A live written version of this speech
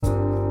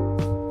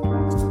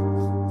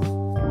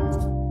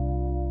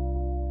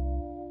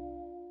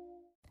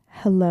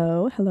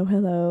Hello, hello,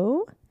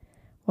 hello.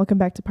 Welcome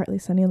back to Partly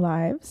Sunny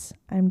Lives.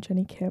 I'm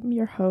Jenny Kim,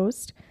 your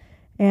host.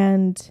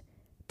 And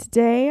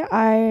today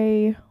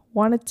I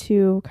wanted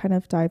to kind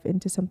of dive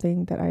into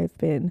something that I've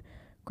been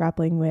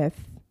grappling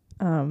with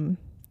for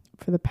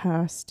the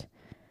past,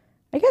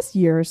 I guess,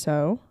 year or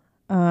so.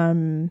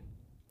 And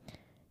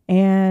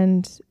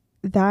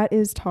that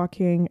is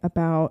talking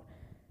about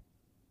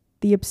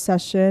the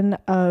obsession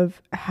of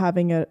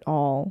having it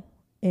all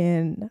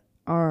in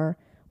our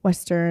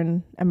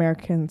Western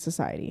American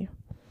society.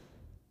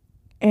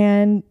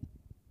 And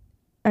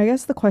I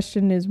guess the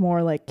question is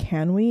more like,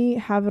 can we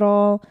have it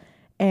all?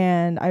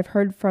 And I've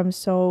heard from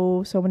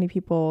so many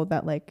people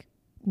that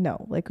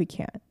no, we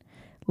can't.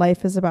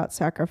 Life is about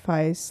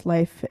sacrifice.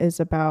 Life is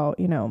about,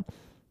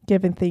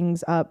 giving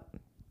things up,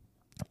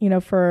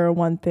 for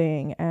one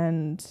thing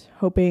and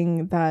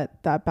hoping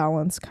that that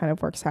balance kind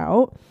of works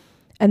out.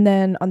 And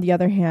then on the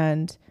other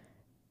hand,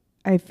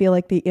 I feel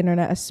like the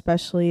internet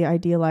especially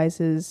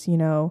idealizes,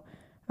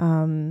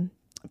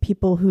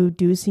 people who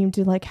do seem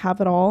to have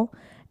it all.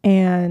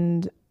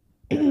 And,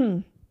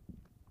 there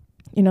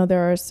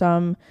are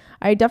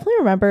I definitely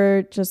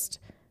remember just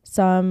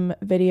some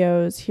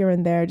videos here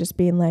and there just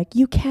being like,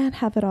 you can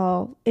have it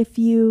all if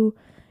you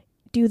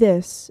do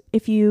this,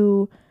 if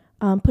you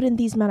put in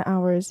these amount of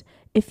hours,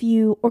 if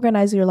you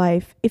organize your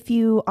life, if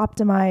you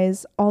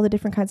optimize all the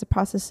different kinds of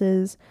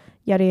processes,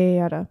 yada, yada,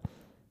 yada.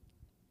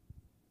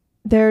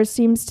 There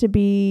seems to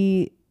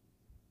be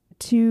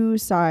two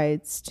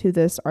sides to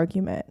this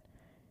argument.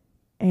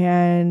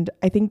 And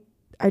I think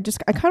I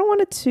kind of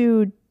wanted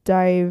to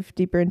dive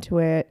deeper into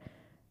it,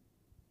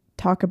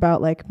 talk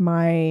about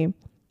my,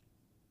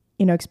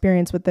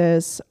 experience with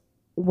this,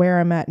 where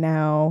I'm at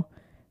now,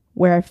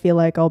 where I feel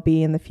like I'll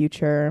be in the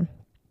future,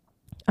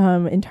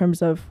 in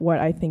terms of what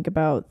I think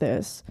about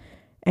this.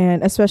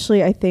 And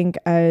especially I think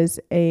as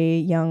a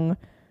young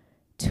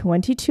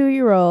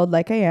 22-year-old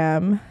like I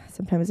am,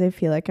 sometimes I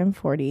feel like I'm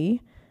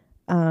 40,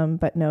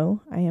 but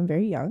no, I am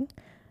very young.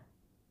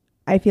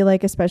 I feel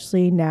like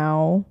especially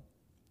now,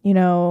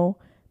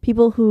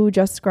 people who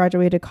just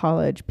graduated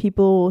college,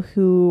 people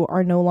who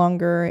are no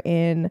longer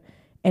in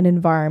an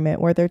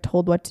environment where they're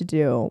told what to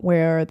do,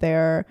 where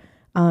they're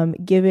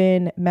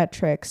given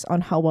metrics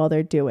on how well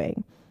they're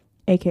doing,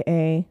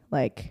 aka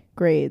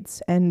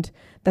grades. And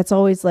that's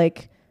always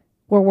we're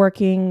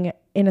working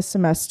in a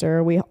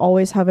semester. We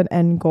always have an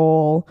end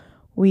goal.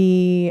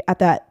 At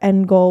that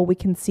end goal, we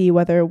can see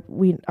whether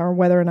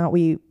or not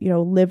we,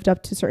 lived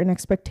up to certain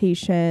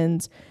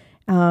expectations.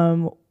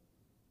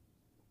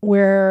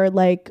 Where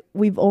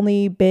we've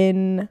only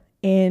been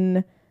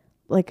in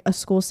a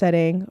school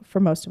setting for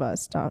most of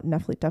us,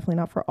 definitely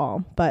not for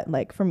all,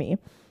 but for me.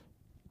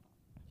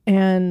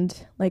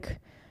 And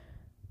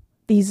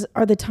these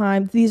are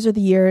the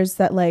years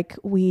that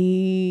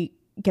we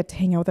get to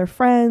hang out with our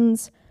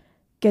friends,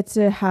 get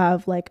to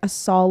have a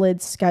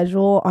solid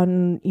schedule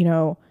on,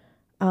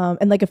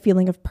 and a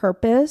feeling of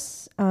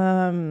purpose,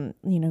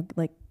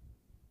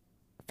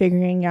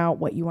 figuring out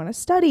what you want to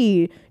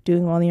study,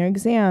 doing well in your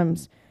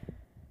exams.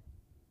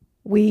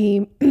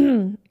 We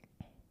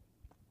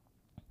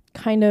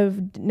kind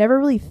of never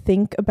really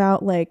think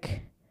about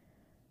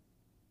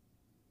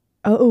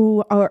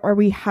are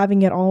we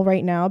having it all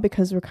right now,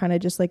 because we're kind of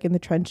just in the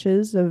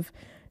trenches of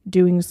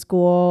doing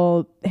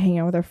school, hanging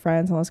out with our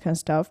friends, all this kind of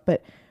stuff.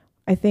 But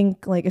I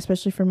think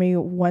especially for me,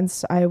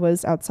 once I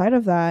was outside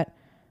of that,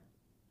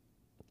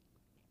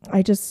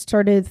 I just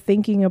started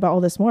thinking about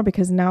all this more,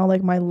 because now I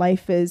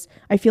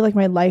feel like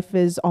my life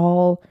is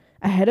all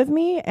ahead of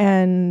me,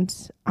 and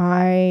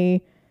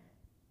I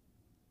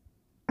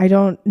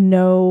don't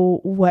know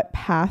what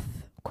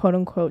path, quote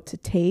unquote, to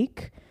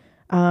take.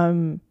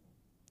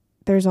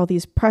 There's all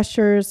these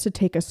pressures to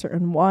take a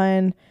certain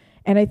one.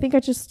 And I think I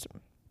just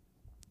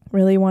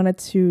really wanted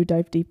to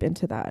dive deep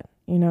into that,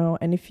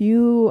 and if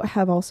you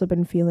have also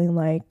been feeling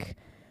I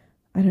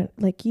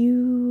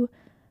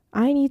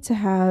need to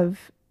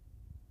have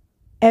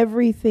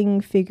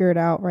everything figured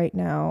out right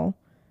now,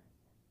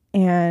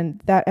 and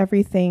that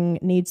everything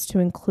needs to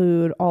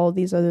include all of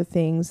these other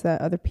things that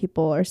other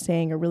people are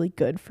saying are really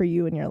good for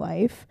you in your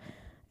life.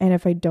 And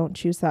if I don't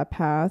choose that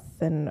path,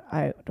 then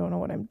I don't know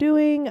what I'm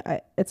doing,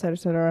 et cetera, et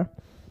cetera.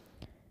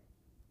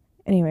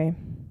 Anyway,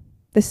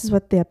 this is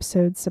what the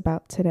episode's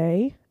about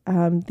today.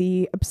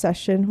 The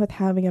obsession with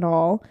having it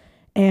all.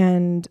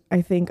 And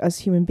I think us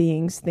human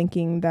beings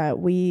thinking that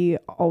we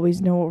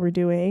always know what we're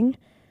doing.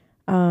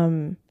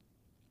 But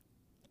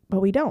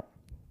we don't.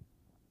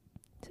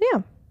 So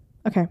yeah.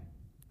 Okay.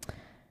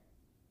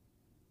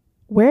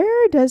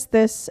 Where does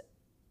this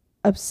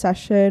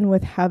obsession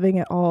with having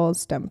it all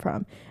stem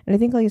from? And I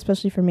think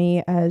especially for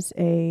me as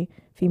a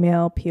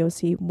female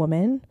POC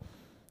woman,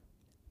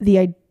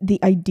 the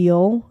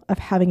ideal of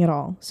having it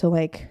all. So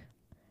if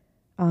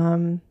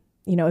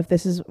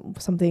this is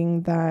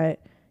something that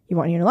you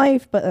want in your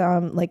life, but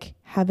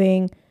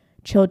having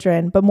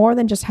children, but more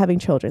than just having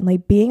children,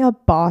 being a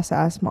boss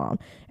ass mom.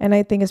 And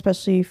I think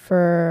especially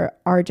for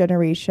our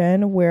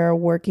generation, we're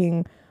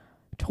working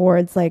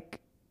towards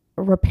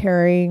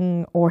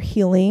repairing or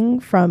healing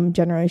from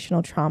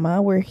generational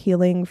trauma. We're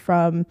healing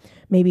from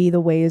maybe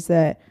the ways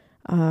that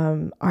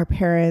our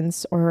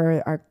parents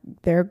or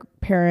their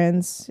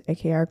parents,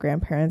 aka our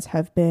grandparents,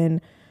 have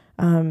been,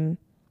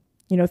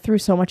 through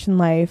so much in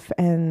life,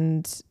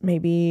 and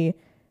maybe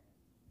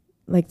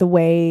like the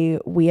way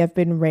we have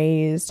been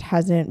raised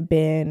hasn't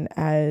been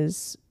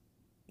as,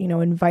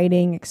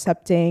 inviting,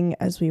 accepting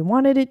as we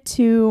wanted it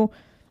to.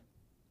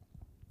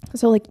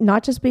 So like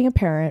not just being a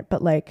parent,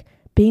 but like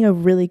being a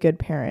really good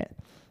parent.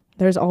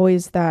 There's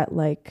always that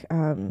like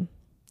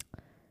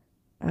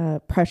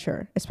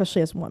pressure,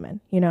 especially as women,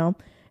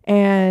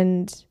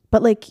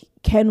 but like,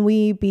 can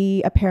we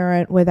be a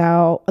parent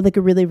without, like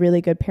a really,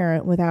 really good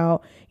parent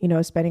without,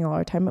 spending all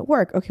our time at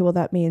work? Okay, well,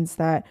 that means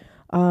that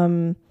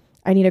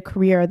I need a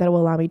career that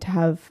will allow me to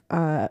have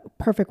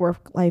perfect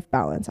work-life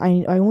balance.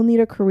 I will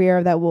need a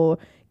career that will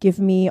give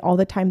me all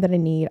the time that I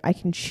need. I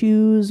can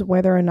choose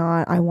whether or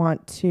not I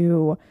want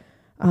to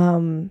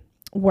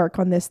work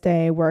on this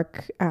day,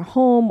 work at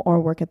home or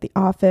work at the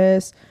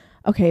office.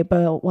 Okay,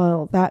 but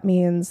well, that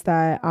means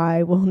that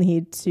I will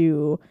need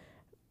to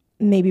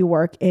maybe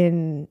work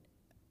in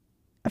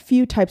a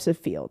few types of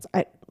fields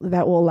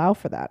that will allow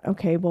for that.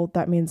 Okay, well,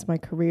 that means my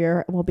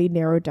career will be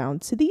narrowed down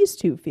to these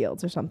 2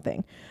 fields or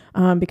something,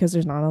 because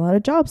there's not a lot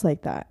of jobs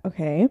like that.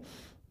 Okay.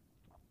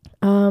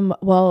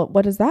 Well,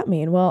 what does that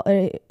mean? Well,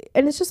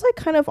 and it's just like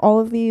kind of all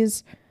of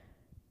these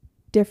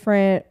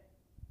different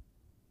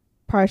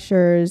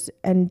pressures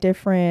and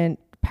different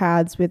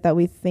paths that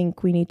we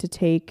think we need to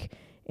take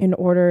in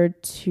order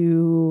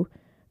to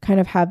kind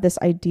of have this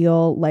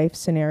ideal life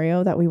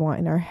scenario that we want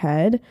in our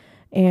head.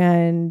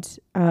 And,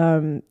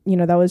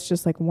 that was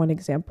just like one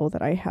example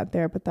that I had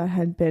there, but that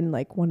had been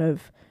like one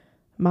of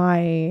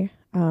my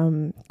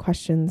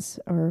questions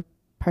or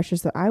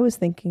pressures that I was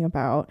thinking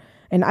about.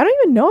 And I don't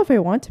even know if I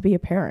want to be a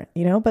parent,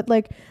 but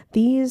like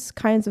these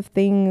kinds of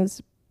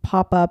things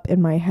pop up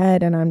in my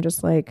head, and I'm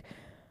just like,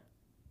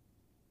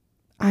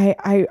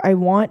 I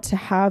want to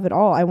have it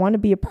all. I want to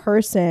be a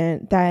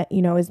person that,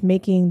 is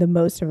making the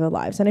most of their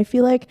lives. And I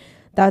feel like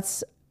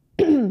that's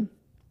a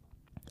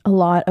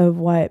lot of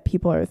what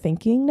people are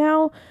thinking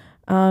now.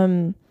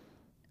 I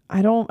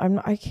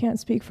can't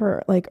speak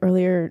for like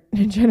earlier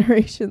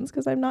generations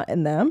because I'm not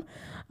in them.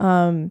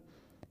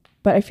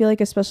 But I feel like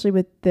especially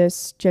with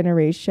this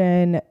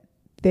generation,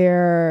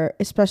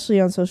 especially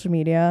on social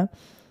media,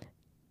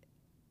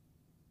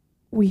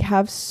 we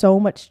have so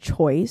much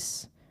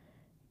choice,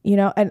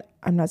 and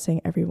I'm not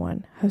saying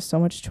everyone has so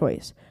much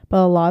choice, but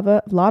a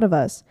lot of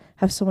us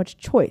have so much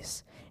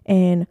choice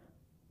in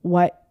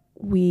what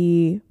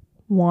we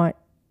want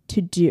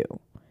to do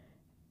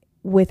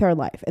with our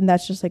life. And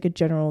that's just like a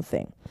general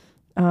thing.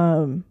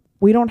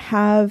 We don't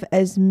have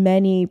as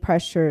many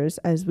pressures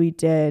as we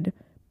did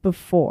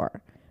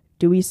before.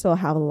 Do we still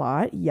have a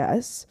lot?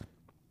 Yes.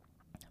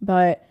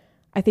 But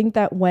I think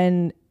that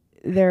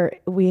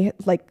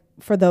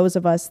for those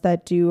of us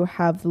that do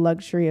have the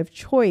luxury of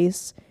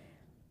choice,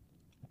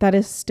 that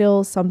is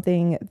still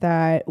something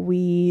that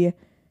we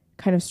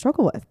kind of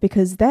struggle with,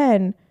 because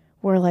then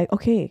we're like,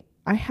 okay,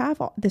 I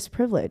have this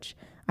privilege.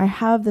 I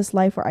have this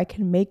life where I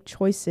can make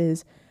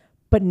choices,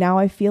 but now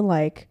I feel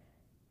like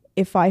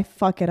if I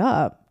fuck it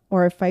up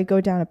or if I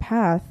go down a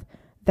path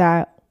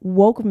that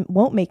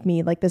won't make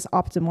me like this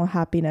optimal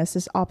happiness,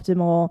 this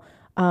optimal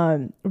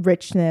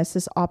richness,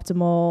 this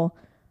optimal,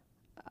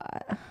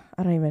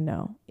 I don't even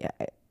know. Yeah,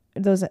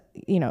 those,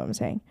 you know what I'm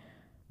saying?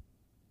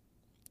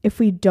 If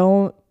we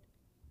don't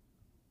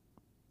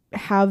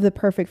have the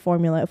perfect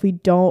formula, if we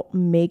don't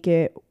make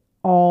it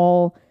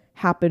all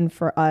happen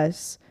for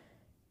us,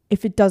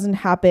 if it doesn't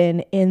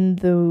happen in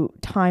the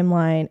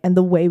timeline and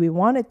the way we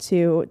want it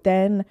to,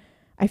 then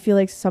I feel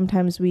like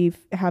sometimes we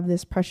have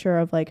this pressure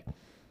of like,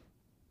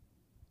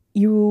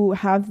 you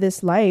have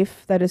this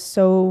life that is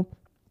so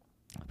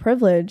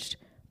privileged,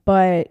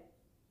 but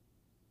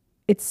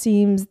it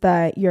seems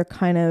that you're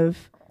kind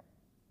of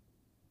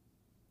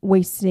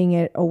wasting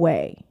it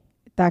away,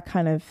 that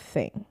kind of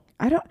thing.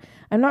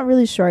 I'm not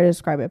really sure how to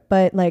describe it,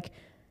 but like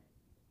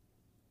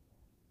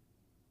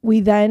we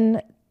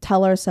then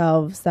tell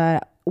ourselves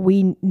that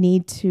we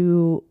need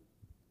to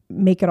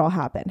make it all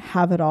happen,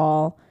 have it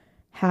all,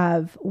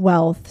 have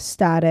wealth,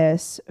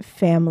 status,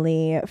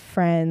 family,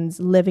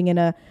 friends, living in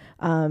a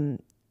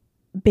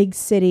big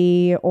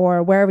city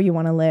or wherever you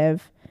want to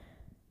live.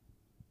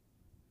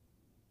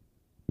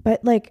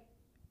 But like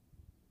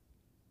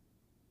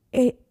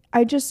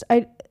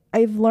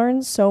I've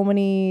learned so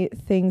many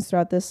things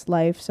throughout this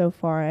life so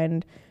far,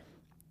 and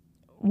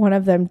one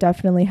of them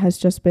definitely has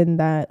just been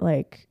that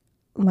like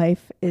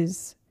life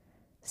is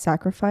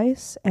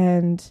sacrifice,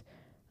 and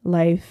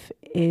life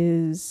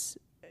is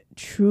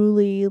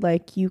truly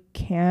like you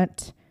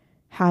can't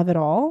have it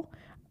all.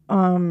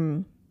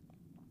 And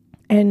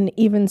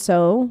even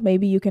so,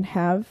 maybe you can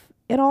have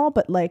it all,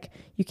 but like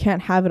you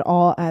can't have it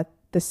all at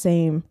the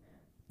same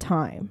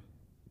time.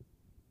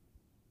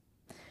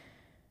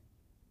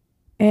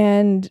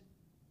 And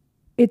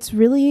it's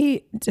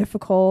really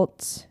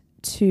difficult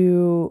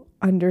to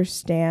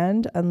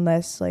understand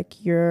unless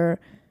like you're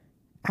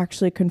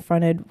actually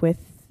confronted with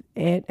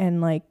it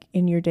and like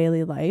in your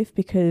daily life.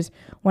 Because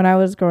when I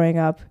was growing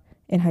up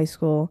in high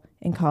school,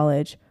 in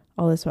college,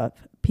 all this stuff,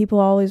 people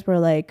always were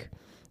like,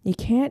 you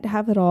can't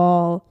have it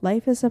all.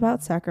 Life is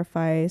about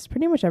sacrifice.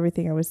 Pretty much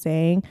everything I was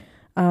saying.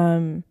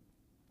 And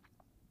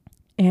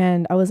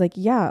I was like,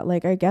 yeah,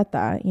 like I get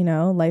that, you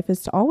know, life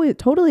is always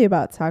totally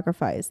about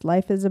sacrifice.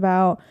 Life is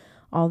about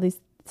all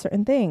these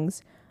certain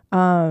things.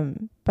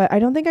 But I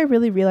don't think I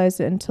really realized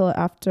it until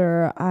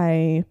after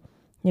I,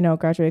 you know,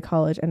 graduated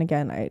college. And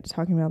again, I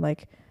talking about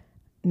like,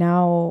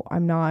 now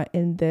I'm not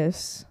in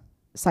this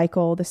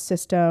cycle, this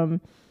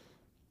system.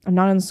 I'm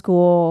not in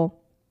school.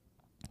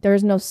 There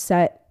is no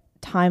set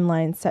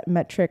timeline, set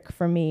metric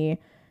for me.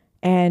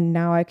 And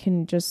now I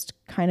can just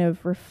kind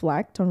of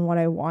reflect on what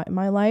I want in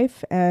my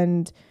life.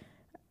 And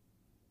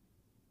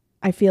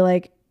I feel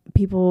like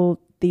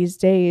people these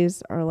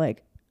days are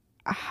like,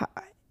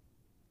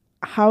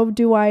 how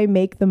do I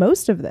make the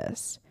most of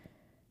this?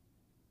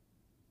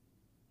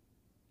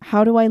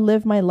 How do I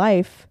live my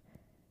life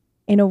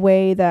in a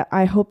way that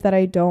I hope that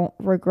I don't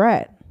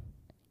regret,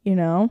 you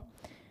know?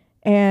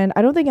 And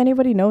I don't think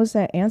anybody knows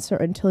that answer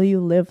until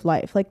you live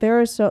life. Like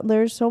there's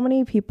so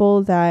many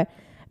people that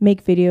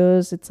make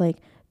videos. It's like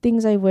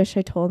things I wish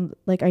I told,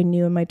 like I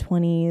knew in my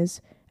 20s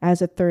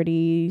as a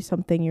 30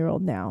 something year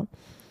old now.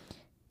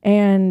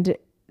 And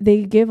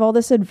they give all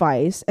this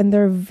advice and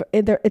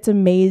it's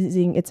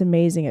amazing. It's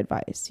amazing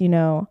advice, you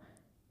know,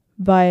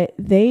 but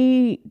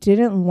they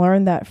didn't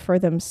learn that for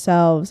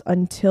themselves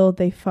until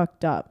they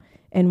fucked up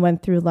and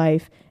went through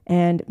life.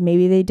 And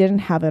maybe they didn't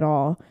have it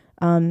all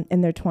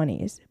in their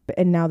 20s.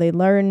 And now they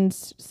learned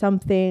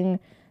something,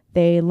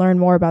 they learn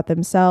more about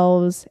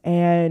themselves,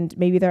 and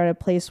maybe they're at a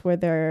place where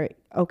they're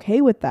okay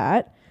with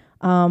that.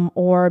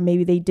 Or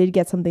maybe they did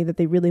get something that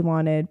they really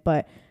wanted,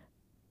 but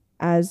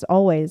as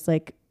always,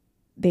 like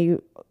they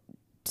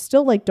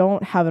still like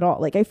don't have it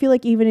all. Like I feel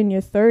like even in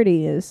your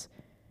 30s,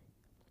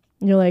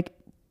 you're like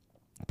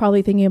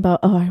probably thinking about,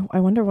 oh, I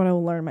wonder what I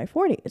will learn in my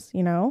 40s,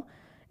 you know?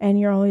 And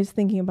you're always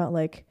thinking about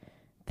like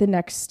the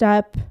next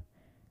step,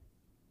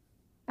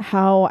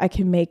 how I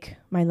can make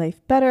my life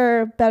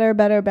better.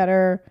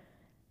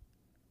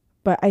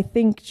 But I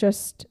think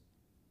just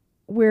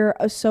we're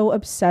so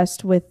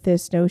obsessed with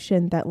this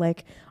notion that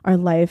like our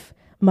life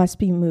must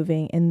be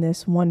moving in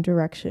this one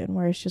direction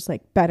where it's just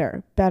like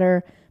better.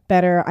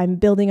 I'm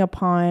building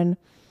upon,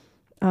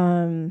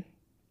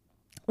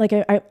 like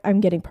I'm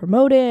getting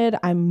promoted.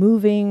 I'm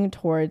moving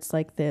towards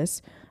like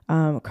this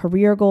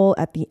career goal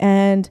at the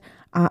end.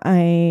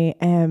 I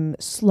am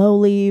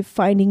slowly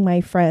finding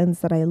my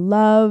friends that I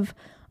love.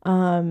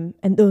 And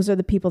those are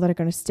the people that are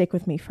going to stick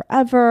with me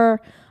forever.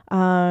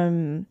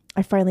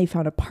 I finally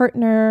found a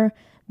partner.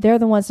 They're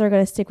the ones that are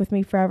going to stick with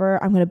me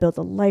forever. I'm going to build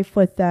a life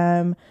with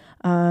them.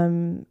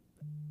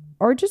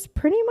 Or just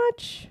pretty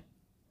much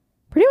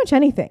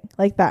anything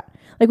like that.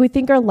 Like we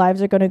think our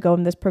lives are going to go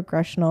in this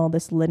progressional,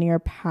 this linear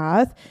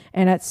path.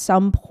 And at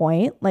some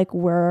point, like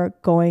we're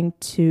going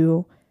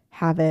to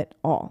have it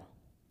all.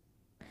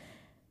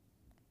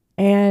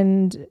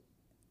 And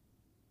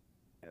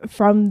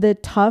from the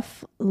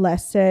tough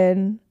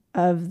lesson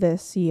of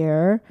this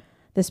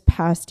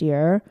past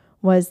year,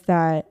 was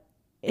that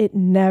it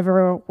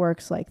never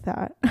works like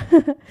that.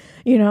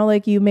 You know,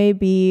 like you may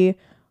be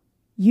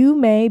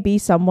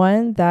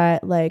someone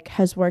that like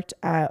has worked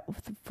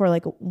for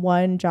like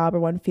one job or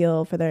one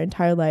field for their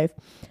entire life,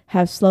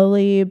 have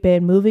slowly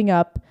been moving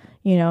up,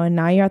 you know, and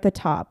now you're at the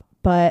top,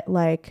 but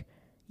like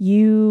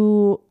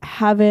you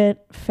haven't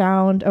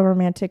found a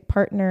romantic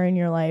partner in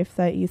your life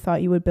that you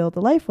thought you would build a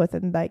life with.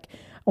 And like,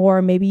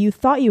 or maybe you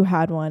thought you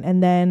had one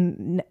and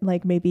then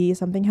like maybe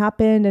something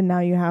happened and now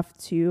you have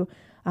to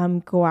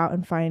go out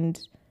and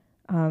find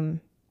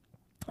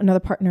another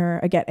partner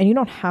again. And you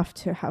don't have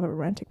to have a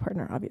romantic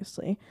partner,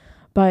 obviously,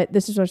 but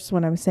this is just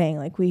what I'm saying.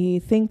 Like we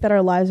think that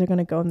our lives are going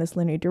to go in this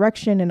linear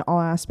direction in all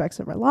aspects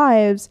of our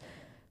lives,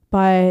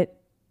 but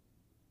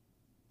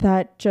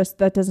that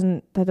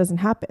doesn't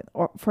happen.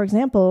 Or for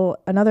example,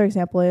 another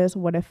example is,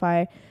 what if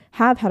I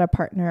have had a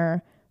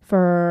partner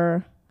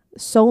for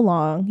so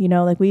long, you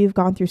know, like we've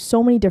gone through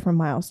so many different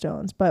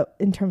milestones, but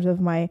in terms of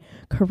my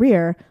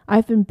career,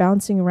 I've been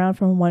bouncing around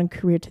from one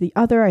career to the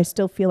other. I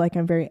still feel like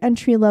I'm very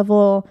entry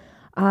level.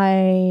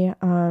 I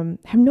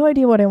have no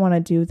idea what I want to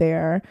do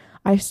there.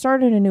 I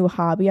started a new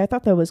hobby. I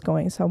thought that was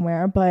going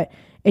somewhere, but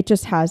it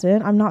just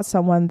hasn't. I'm not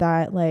someone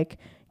that like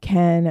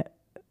can,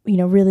 you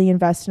know, really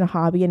invest in a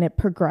hobby and it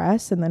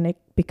progress and then it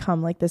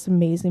become like this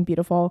amazing,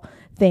 beautiful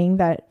thing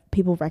that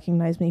people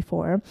recognize me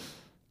for.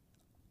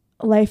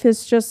 Life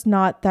is just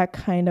not that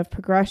kind of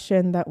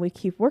progression that we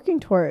keep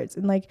working towards.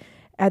 And like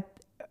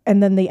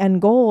and then the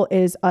end goal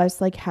is us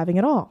like having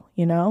it all,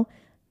 you know,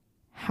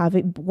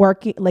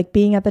 working, like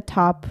being at the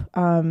top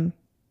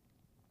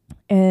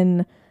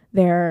in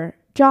their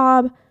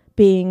job,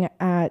 being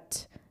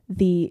at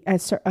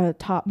a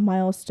top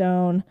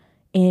milestone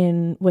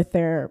with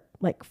their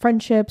like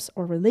friendships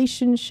or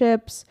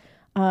relationships,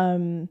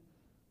 you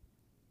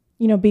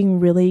know, being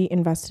really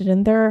invested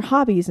in their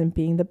hobbies and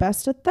being the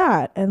best at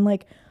that. And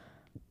like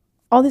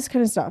all this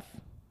kind of stuff.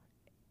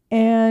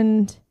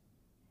 And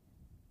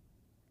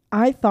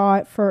I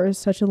thought for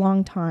such a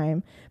long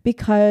time,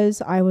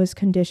 because I was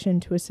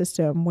conditioned to a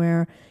system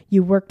where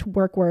you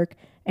work,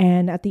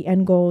 and at the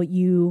end goal,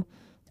 you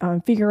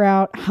figure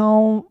out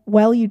how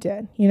well you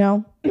did,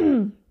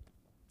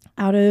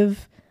 out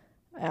of,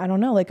 I don't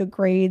know, like a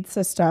grade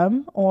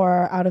system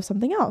or out of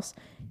something else.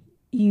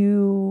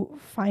 You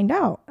find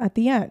out at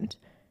the end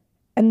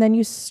and then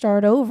you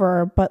start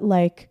over. But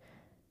like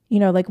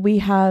we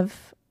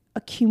have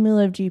a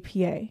cumulative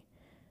GPA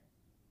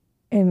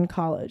in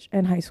college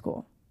and high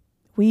school.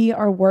 We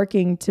are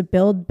working to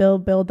build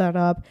that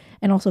up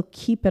and also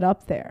keep it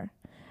up there.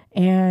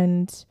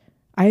 And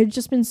I had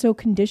just been so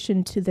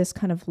conditioned to this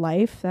kind of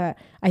life that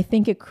I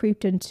think it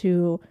creeped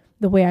into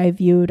the way I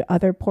viewed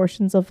other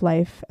portions of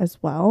life as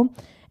well.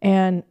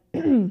 And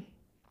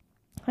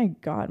my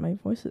God, my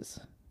voice is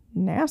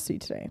nasty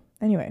today.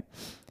 Anyway,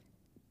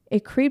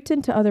 it creeped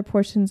into other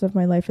portions of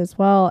my life as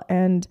well.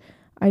 And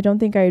I don't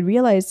think I had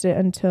realized it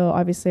until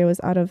obviously I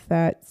was out of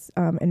that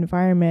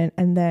environment.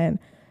 And then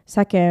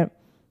second,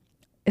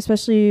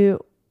 especially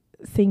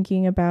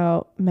thinking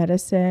about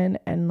medicine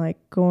and like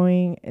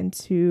going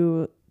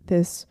into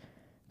this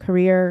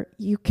career,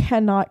 you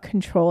cannot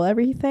control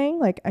everything.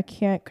 Like I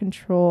can't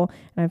control,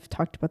 and I've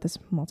talked about this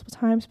multiple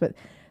times, but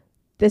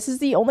this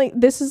is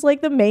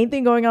like the main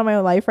thing going on in my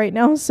life right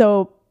now.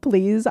 So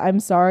please, I'm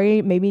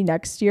sorry. Maybe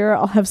next year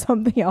I'll have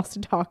something else to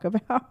talk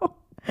about.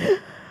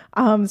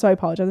 So I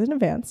apologize in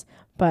advance,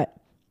 but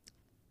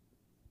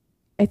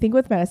I think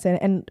with medicine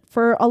and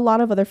for a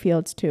lot of other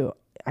fields too,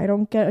 I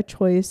don't get a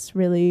choice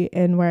really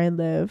in where I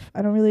live.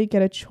 I don't really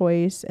get a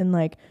choice in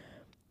like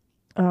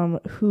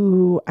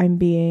who I'm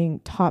being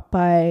taught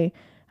by.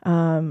 I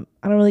don't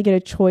really get a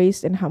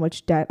choice in how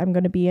much debt I'm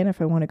going to be in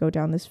if I want to go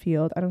down this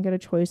field. I don't get a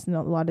choice in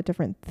a lot of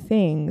different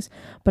things,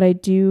 but I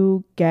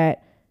do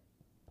get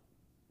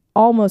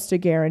almost a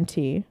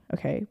guarantee,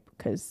 okay,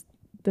 because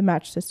the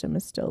match system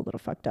is still a little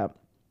fucked up,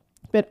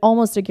 but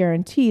almost a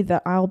guarantee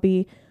that I'll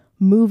be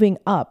moving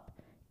up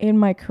in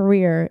my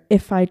career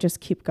if I just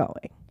keep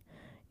going,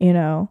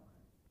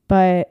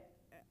 but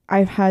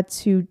I've had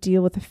to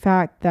deal with the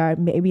fact that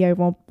maybe I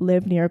won't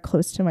live near or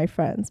close to my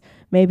friends.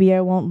 Maybe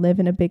I won't live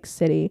in a big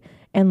city,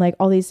 and like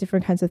all these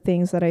different kinds of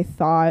things that I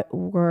thought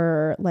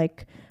were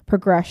like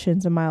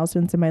progressions and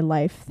milestones in my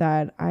life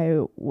that I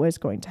was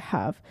going to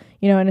have,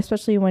 and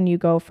especially when you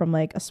go from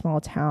like a small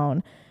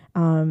town,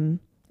 and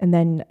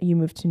then you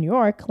move to New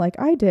York, like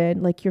I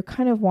did, like you're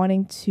kind of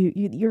wanting to,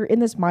 you're in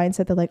this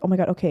mindset that like, oh my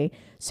God, okay,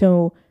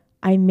 so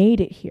I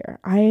made it here.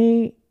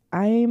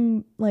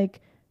 I'm like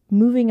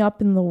moving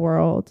up in the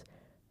world.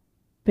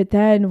 But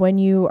then when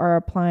you are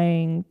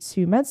applying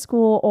to med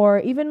school, or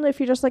even if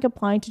you're just like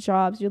applying to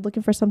jobs, you're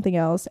looking for something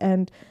else,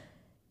 and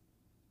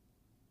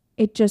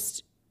it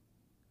just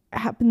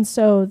happens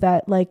so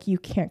that like you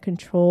can't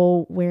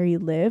control where you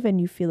live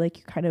and you feel like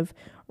you're kind of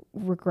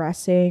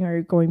regressing or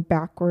you're going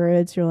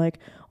backwards. You're like,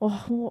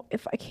 oh, well,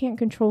 if I can't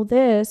control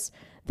this,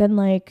 then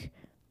like,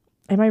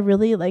 am I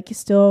really like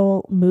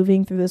still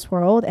moving through this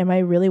world? Am I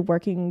really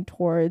working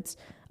towards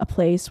a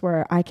place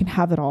where I can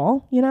have it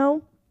all,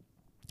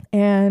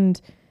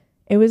 And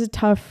it was it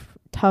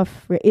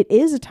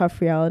is a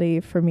tough reality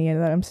for me,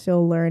 and that I'm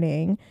still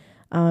learning,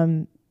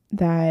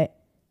 that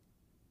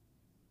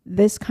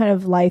this kind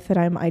of life that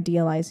I'm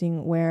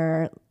idealizing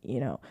where,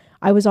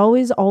 I was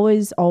always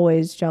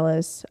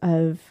jealous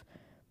of,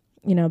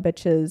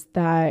 bitches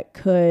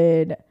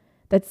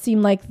that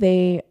seem like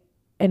they,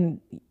 and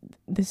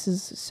this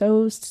is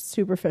so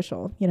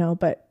superficial,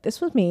 but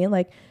this was me,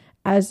 like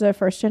as a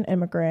first gen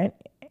immigrant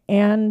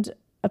and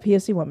a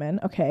POC woman.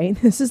 Okay.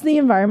 This is the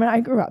environment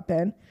I grew up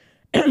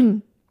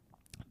in.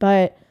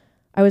 But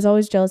I was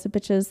always jealous of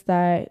bitches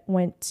that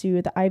went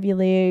to the Ivy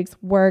Leagues,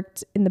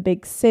 worked in the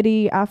big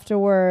city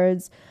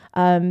afterwards,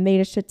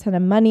 made a shit ton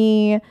of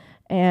money,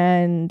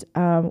 and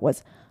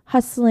was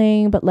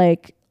hustling, but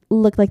like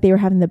looked like they were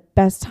having the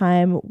best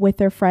time with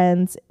their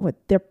friends, with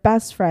their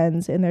best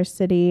friends in their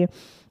city,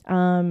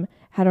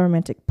 had a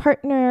romantic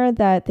partner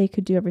that they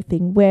could do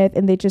everything with,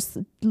 and they just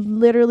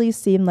literally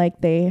seemed like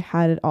they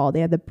had it all.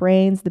 They had the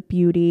brains, the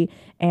beauty,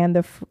 and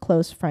the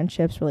close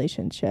friendships,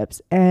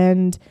 relationships.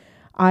 And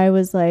I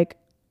was like,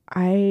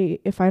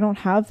 if I don't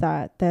have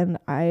that, then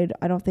I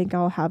don't think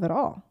I'll have it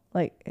all.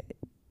 Like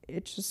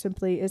it just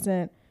simply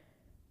isn't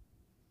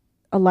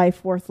a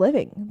life worth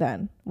living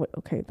then.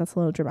 Okay, that's a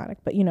little dramatic,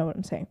 but you know what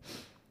I'm saying.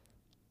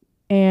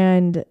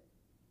 And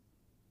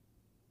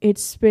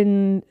it's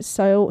been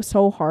so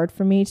hard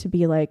for me to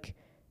be like,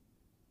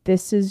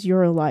 this is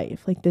your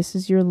life. Like, this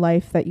is your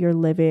life that you're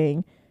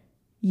living.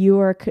 You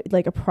are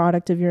like a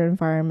product of your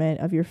environment,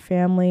 of your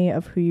family,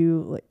 of who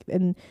you like.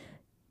 And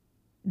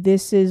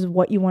this is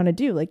what you want to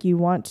do. Like, you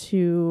want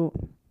to,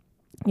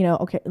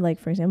 okay, like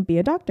for example, be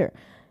a doctor.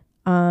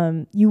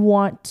 You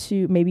want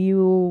to, maybe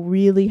you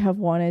really have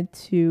wanted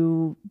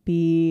to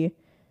be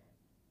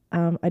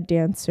a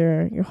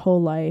dancer your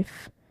whole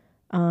life.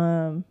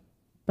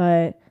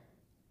 But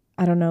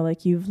I don't know,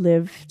 like you've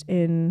lived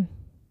in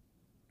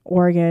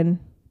Oregon,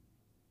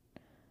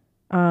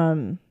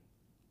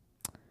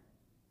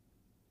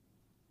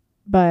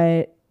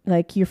 but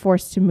like you're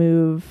forced to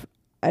move,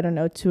 I don't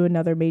know, to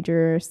another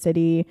major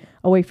city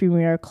away from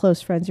your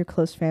close friends, your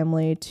close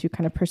family, to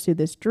kind of pursue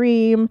this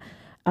dream.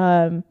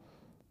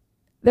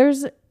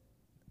 There's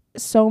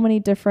so many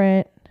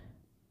different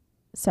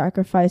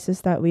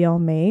sacrifices that we all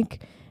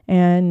make.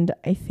 And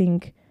I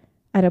think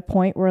at a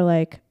point where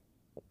like,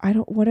 I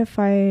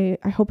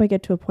hope I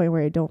get to a point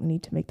where I don't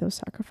need to make those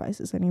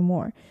sacrifices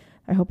anymore.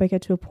 I hope I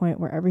get to a point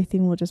where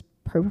everything will just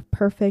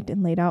perfect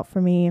and laid out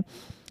for me.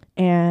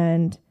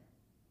 And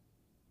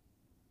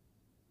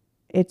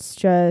it's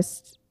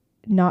just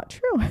not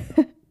true.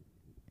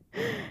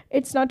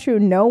 It's not true.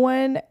 No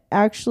one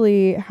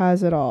actually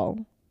has it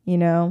all, you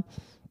know?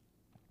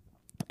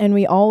 And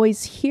we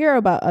always hear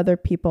about other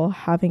people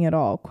having it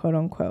all, quote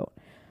unquote.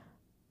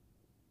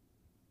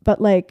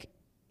 But like,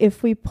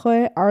 if we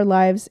put our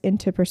lives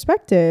into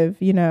perspective,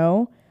 you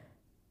know,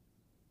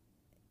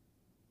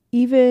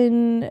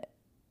 even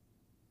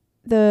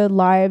the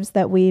lives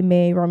that we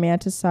may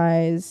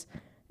romanticize,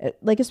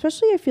 like,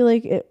 especially I feel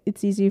like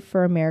it's easy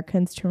for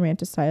Americans to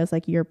romanticize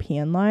like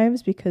European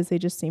lives because they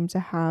just seem to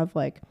have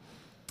like,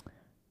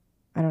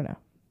 I don't know,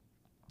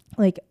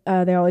 like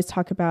they always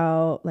talk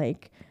about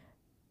like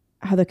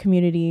how the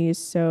community is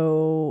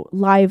so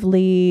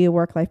lively,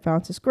 work-life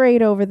balance is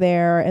great over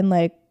there, and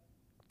like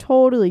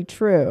totally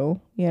true,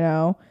 you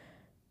know.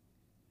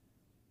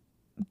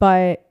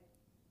 But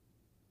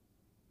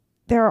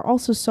there are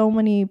also so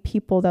many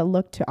people that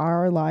look to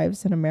our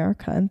lives in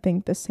America and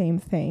think the same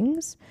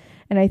things.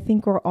 And I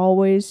think we're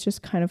always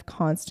just kind of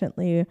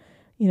constantly,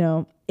 you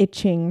know,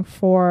 itching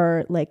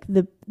for like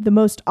the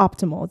most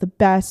optimal, the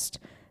best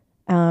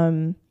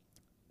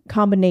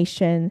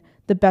combination,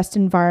 the best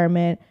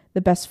environment,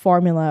 the best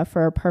formula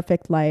for a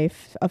perfect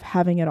life of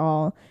having it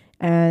all.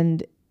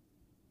 And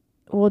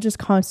we'll just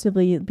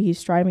constantly be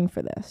striving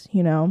for this,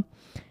 you know,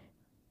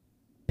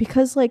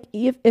 because like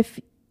if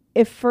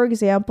for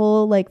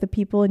example, like the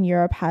people in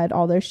Europe had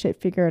all their shit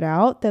figured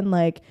out, then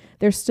like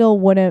there still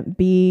wouldn't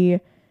be,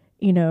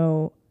 you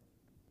know,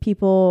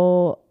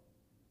 people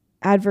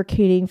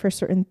advocating for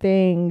certain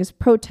things,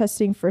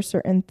 protesting for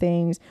certain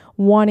things,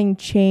 wanting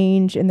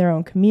change in their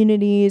own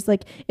communities.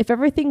 Like if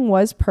everything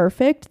was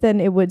perfect, then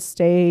it would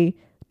stay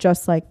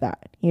just like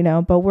that, you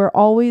know, but we're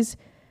always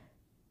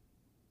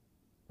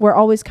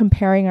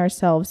comparing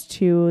ourselves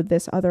to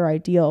this other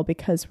ideal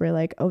because we're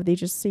like, oh,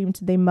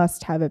 they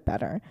must have it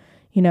better,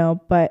 you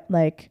know. But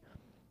like,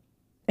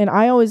 and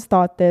I always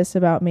thought this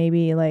about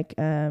maybe like,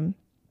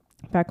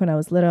 back when I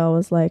was little, I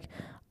was like,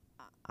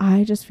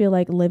 I just feel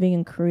like living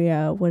in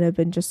Korea would have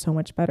been just so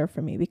much better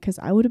for me because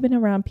I would have been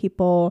around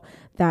people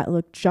that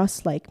look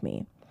just like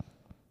me.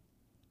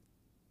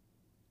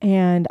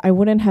 And I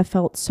wouldn't have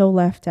felt so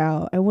left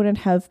out. I wouldn't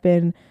have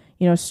been,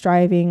 you know,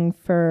 striving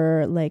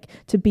for like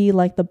to be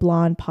like the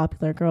blonde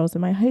popular girls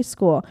in my high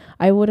school.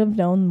 I would have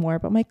known more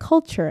about my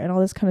culture and all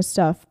this kind of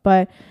stuff.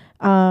 But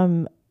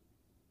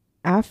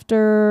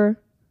after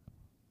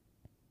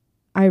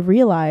I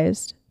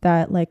realized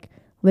that like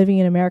living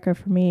in America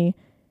for me,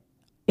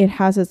 it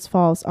has its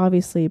faults,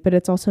 obviously, but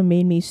it's also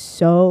made me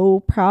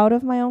so proud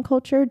of my own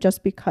culture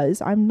just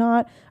because I'm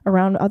not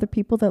around other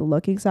people that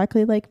look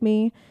exactly like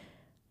me.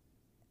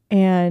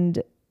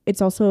 And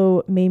it's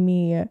also made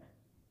me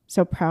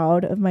so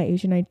proud of my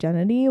Asian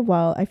identity.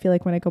 While I feel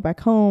like when I go back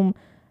home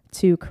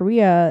to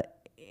Korea,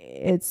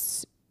 I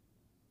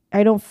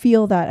don't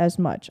feel that as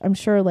much. I'm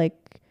sure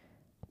like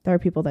there are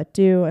people that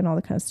do and all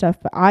that kind of stuff,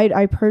 but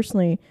I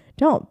personally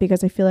don't,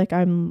 because I feel like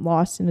I'm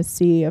lost in a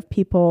sea of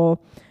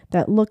people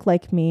that look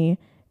like me,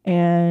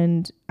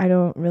 and I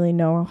don't really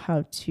know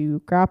how to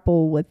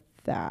grapple with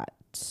that.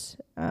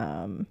 I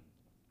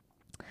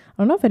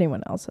don't know if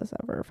anyone else has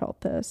ever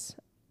felt this.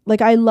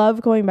 Like, I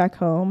love going back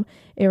home.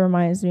 It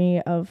reminds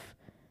me of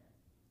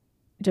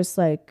just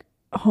like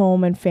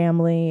home and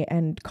family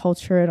and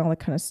culture and all that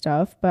kind of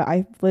stuff. But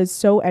I was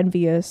so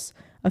envious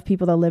of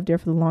people that lived here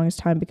for the longest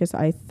time because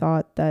I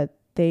thought that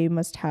they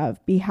must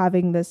be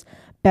having this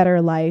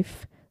better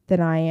life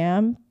than I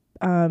am.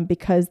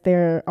 Because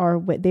they are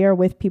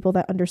with people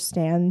that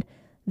understand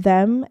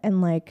them,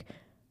 and like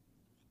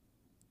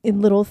in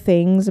little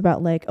things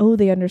about like, oh,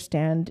 they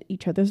understand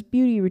each other's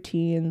beauty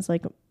routines.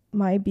 Like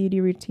my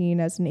beauty routine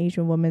as an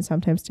Asian woman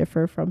sometimes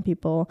differ from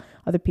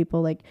other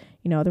people like,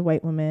 you know, other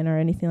white women or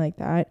anything like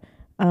that.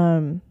 I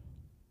don't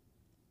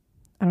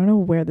know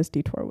where this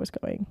detour was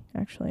going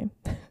actually,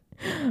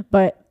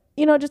 but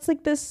you know, just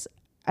like this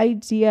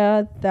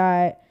idea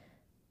that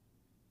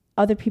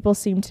other people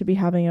seem to be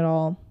having it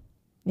all.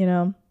 You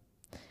know,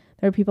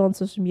 there are people on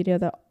social media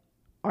that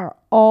are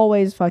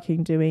always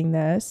fucking doing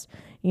this.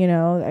 You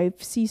know, I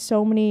see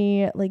so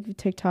many like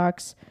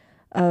TikToks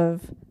of,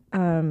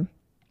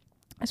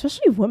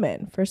 especially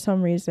women for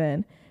some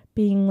reason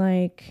being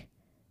like,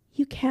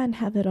 you can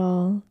have it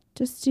all.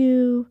 Just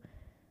do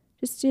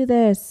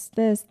this.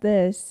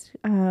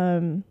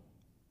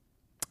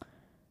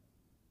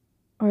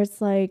 Or it's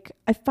like,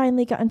 I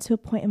finally gotten to a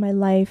point in my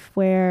life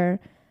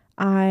where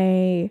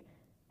I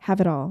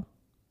have it all.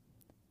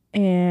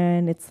 And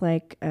and it's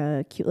like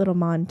a cute little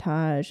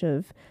montage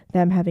of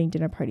them having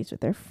dinner parties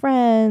with their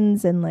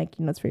friends, and like,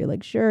 you know, it's very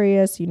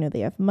luxurious, you know,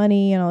 they have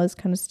money and all this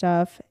kind of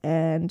stuff,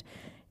 and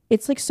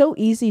it's like so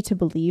easy to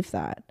believe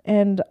that.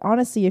 And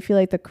honestly, I feel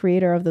like the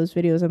creator of those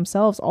videos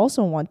themselves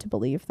also want to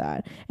believe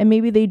that, and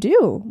maybe they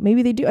do,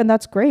 and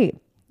that's great.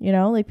 You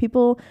know, like,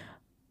 people,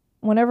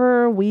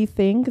 whenever we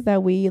think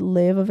that we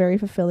live a very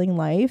fulfilling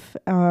life,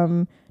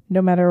 no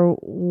matter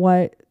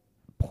what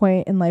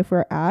point in life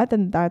we're at,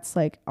 then that's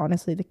like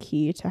honestly the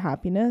key to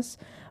happiness.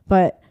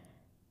 But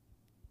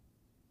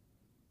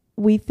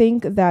we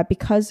think that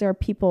because there are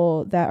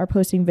people that are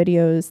posting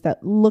videos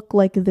that look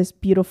like this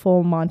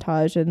beautiful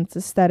montage and it's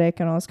aesthetic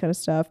and all this kind of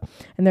stuff,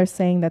 and they're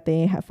saying that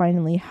they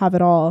finally have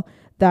it all,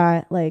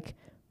 that like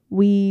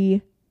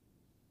we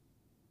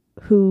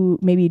who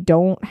maybe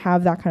don't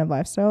have that kind of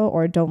lifestyle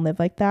or don't live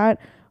like that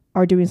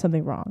are doing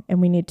something wrong, and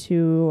we need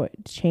to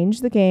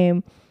change the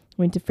game.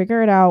 We need to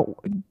figure it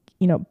out,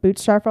 you know,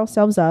 bootstrap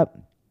ourselves up.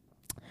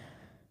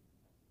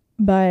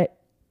 But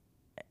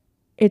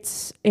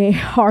it's a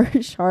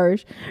harsh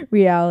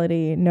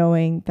reality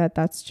knowing that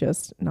that's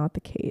just not the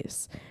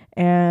case.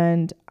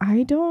 And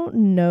I don't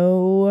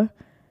know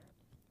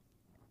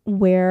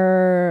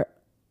where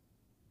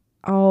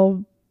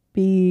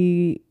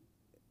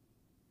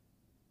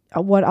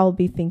what I'll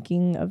be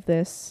thinking of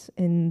this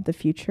in the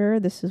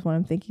future. This is what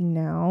I'm thinking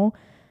now.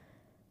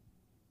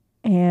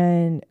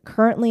 And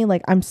currently,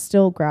 like, I'm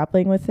still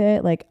grappling with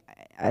it. Like,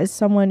 as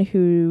someone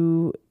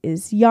who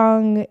is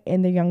young,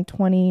 in their young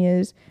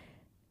 20s,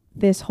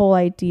 this whole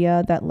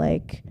idea that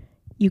like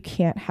you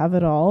can't have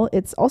it all,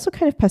 it's also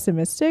kind of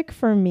pessimistic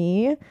for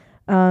me,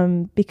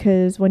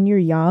 because when you're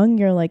young,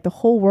 you're like, the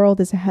whole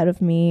world is ahead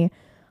of me,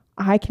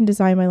 I can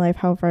design my life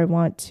however I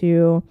want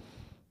to.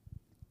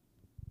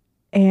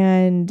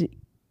 And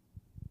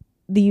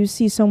you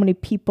see so many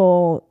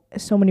people,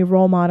 so many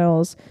role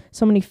models,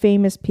 so many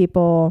famous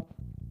people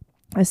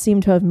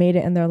seem to have made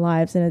it in their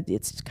lives, and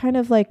it's kind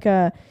of like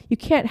you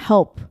can't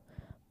help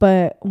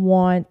but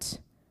want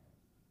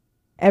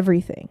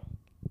everything,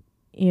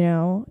 you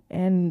know.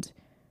 And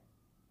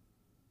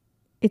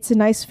it's a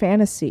nice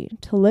fantasy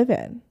to live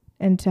in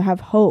and to have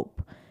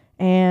hope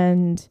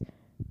and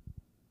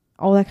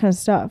all that kind of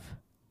stuff.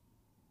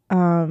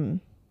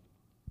 And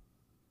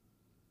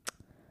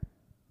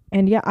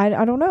yeah, I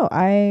don't know.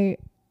 I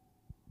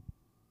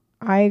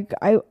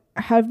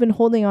have been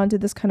holding on to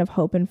this kind of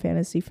hope and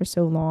fantasy for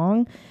so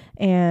long,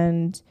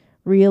 and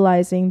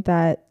realizing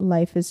that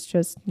life is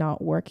just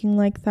not working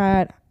like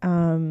that.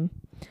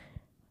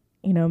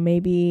 You know,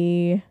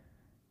 maybe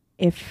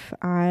if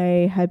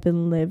I had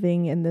been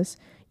living in this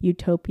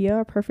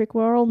utopia, perfect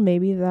world,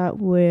 maybe that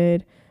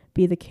would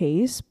be the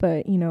case.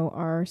 But, you know,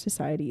 our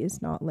society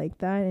is not like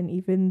that. And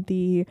even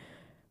the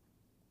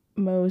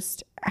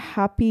most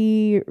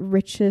happy,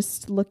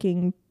 richest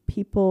looking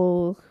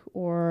people,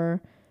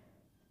 or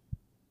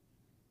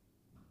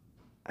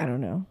I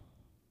don't know.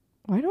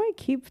 Why do I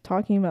keep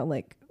talking about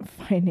like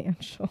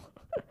financial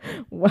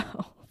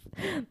wealth?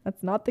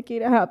 That's not the key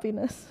to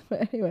happiness.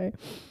 But anyway,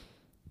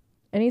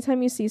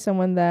 anytime you see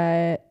someone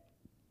that,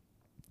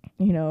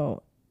 you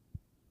know,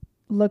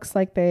 looks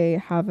like they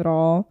have it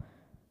all,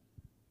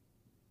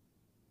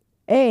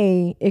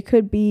 it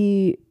could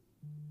be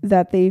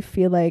that they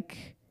feel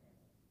like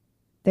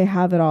they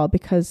have it all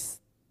because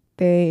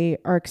they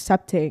are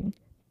accepting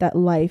that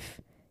life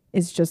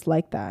is just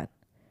like that,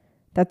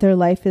 that their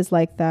life is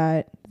like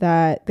that,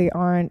 that they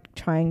aren't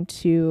trying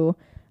to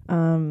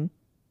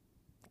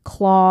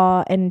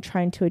claw and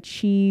trying to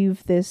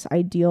achieve this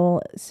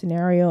ideal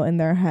scenario in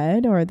their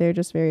head, or they're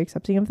just very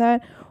accepting of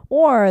that,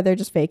 or they're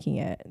just faking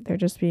it. They're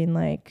just being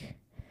like,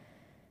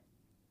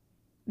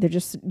 they're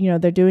just, you know,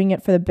 they're doing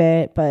it for the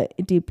bit, but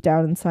deep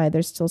down inside,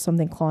 there's still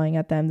something clawing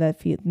at them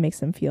that makes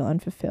them feel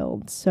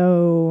unfulfilled.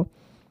 So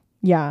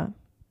yeah,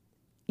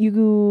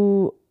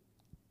 you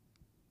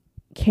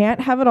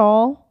can't have it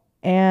all.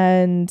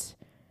 And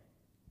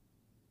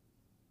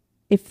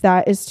if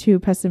that is too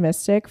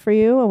pessimistic for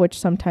you, which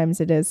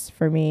sometimes it is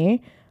for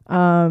me,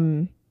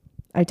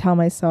 I tell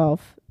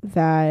myself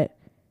that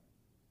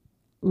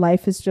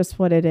life is just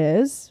what it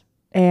is.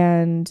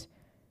 And,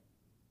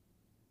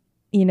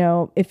 you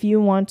know, if you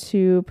want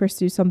to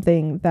pursue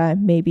something that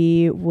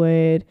maybe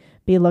would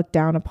be looked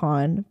down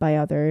upon by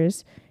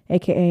others,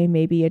 aka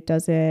maybe it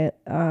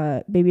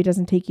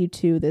doesn't take you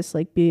to this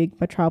like big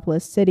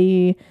metropolis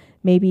city,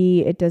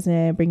 maybe it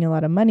doesn't bring you a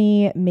lot of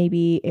money,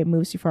 maybe it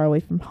moves you far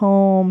away from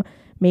home,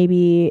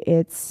 maybe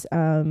it's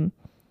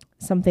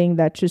something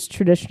that just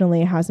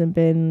traditionally hasn't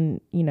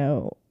been, you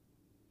know,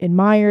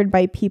 admired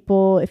by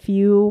people. If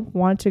you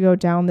want to go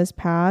down this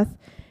path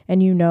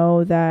and you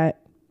know that,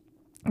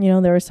 you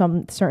know, there are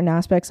some certain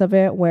aspects of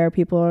it where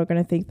people are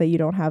going to think that you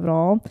don't have it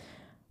all,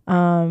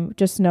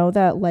 just know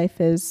that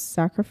life is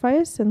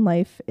sacrifice, and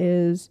life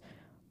is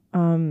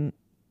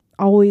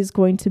always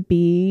going to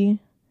be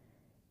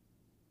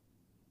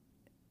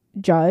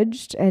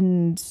judged,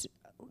 and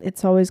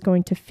it's always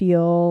going to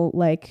feel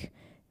like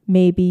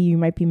maybe you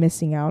might be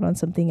missing out on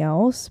something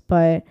else.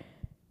 But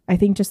I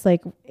think just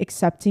like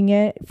accepting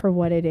it for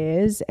what it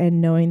is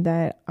and knowing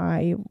that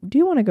I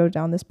do want to go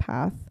down this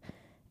path,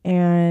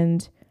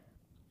 and,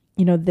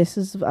 you know, this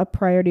is a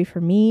priority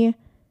for me,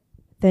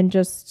 then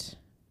just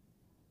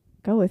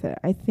go with it.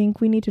 I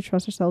think we need to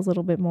trust ourselves a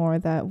little bit more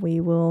that we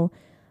will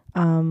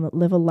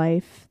live a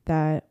life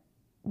that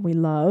we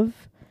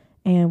love,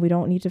 and we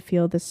don't need to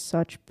feel this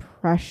such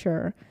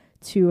pressure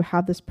to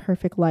have this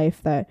perfect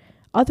life that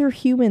other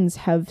humans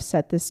have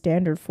set this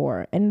standard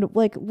for. And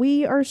like,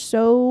 we are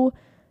so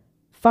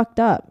fucked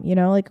up, you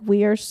know, like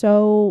we are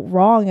so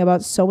wrong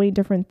about so many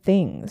different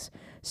things.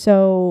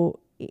 So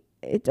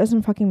it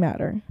doesn't fucking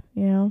matter,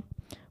 you know.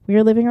 We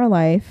are living our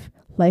life.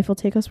 Life will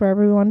take us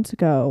wherever we want it to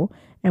go,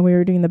 and we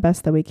are doing the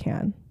best that we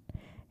can.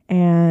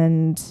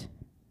 And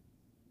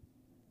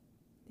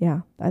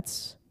yeah,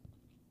 that's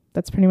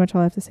pretty much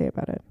all I have to say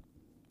about it.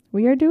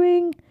 We are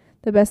doing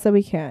the best that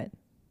we can.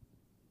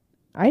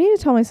 I need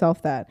to tell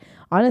myself that.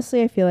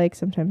 Honestly, I feel like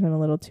sometimes I'm a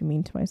little too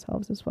mean to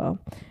myself as well.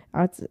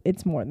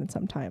 It's more than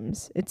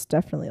sometimes. It's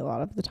definitely a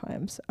lot of the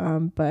times.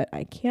 But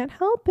I can't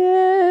help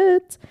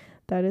it.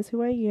 That is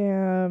who I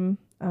am.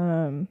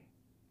 And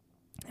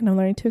I'm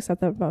learning to accept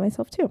that about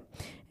myself too.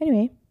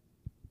 Anyway,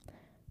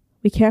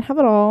 we can't have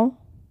it all,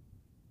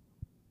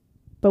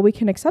 but we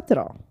can accept it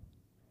all.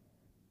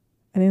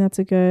 I think that's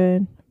a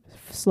good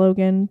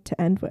slogan to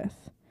end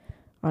with,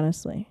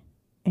 honestly.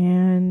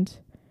 And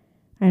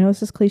I know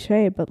this is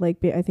cliche, but like,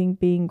 I think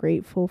being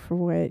grateful for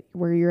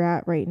where you're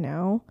at right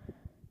now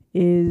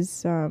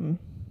is the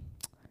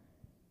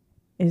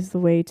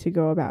way to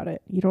go about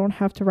it. You don't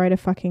have to write a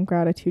fucking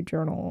gratitude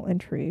journal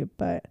entry,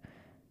 but,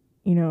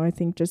 you know, I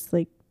think just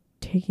like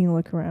taking a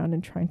look around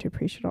and trying to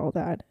appreciate all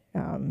that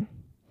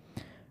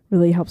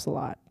really helps a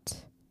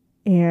lot.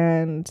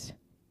 And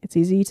it's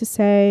easy to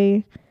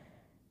say.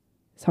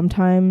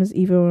 Sometimes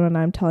even when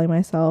I'm telling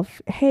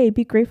myself, hey,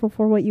 be grateful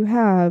for what you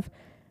have,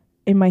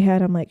 in my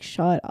head I'm like,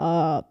 shut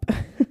up.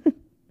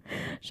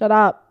 Shut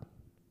up.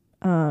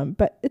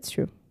 But it's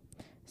true.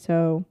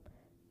 So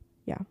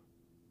yeah.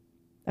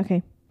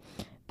 Okay.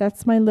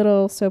 That's my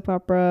little soap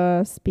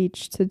opera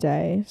speech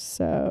today.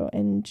 So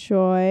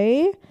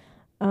enjoy.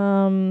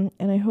 And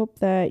I hope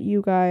that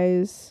you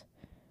guys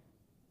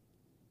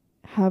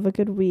have a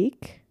good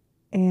week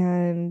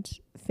and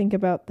think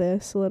about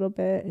this a little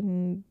bit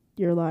in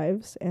your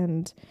lives.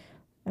 And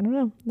I don't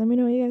know. Let me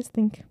know what you guys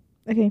think.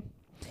 Okay.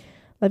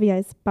 Love you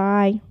guys.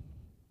 Bye.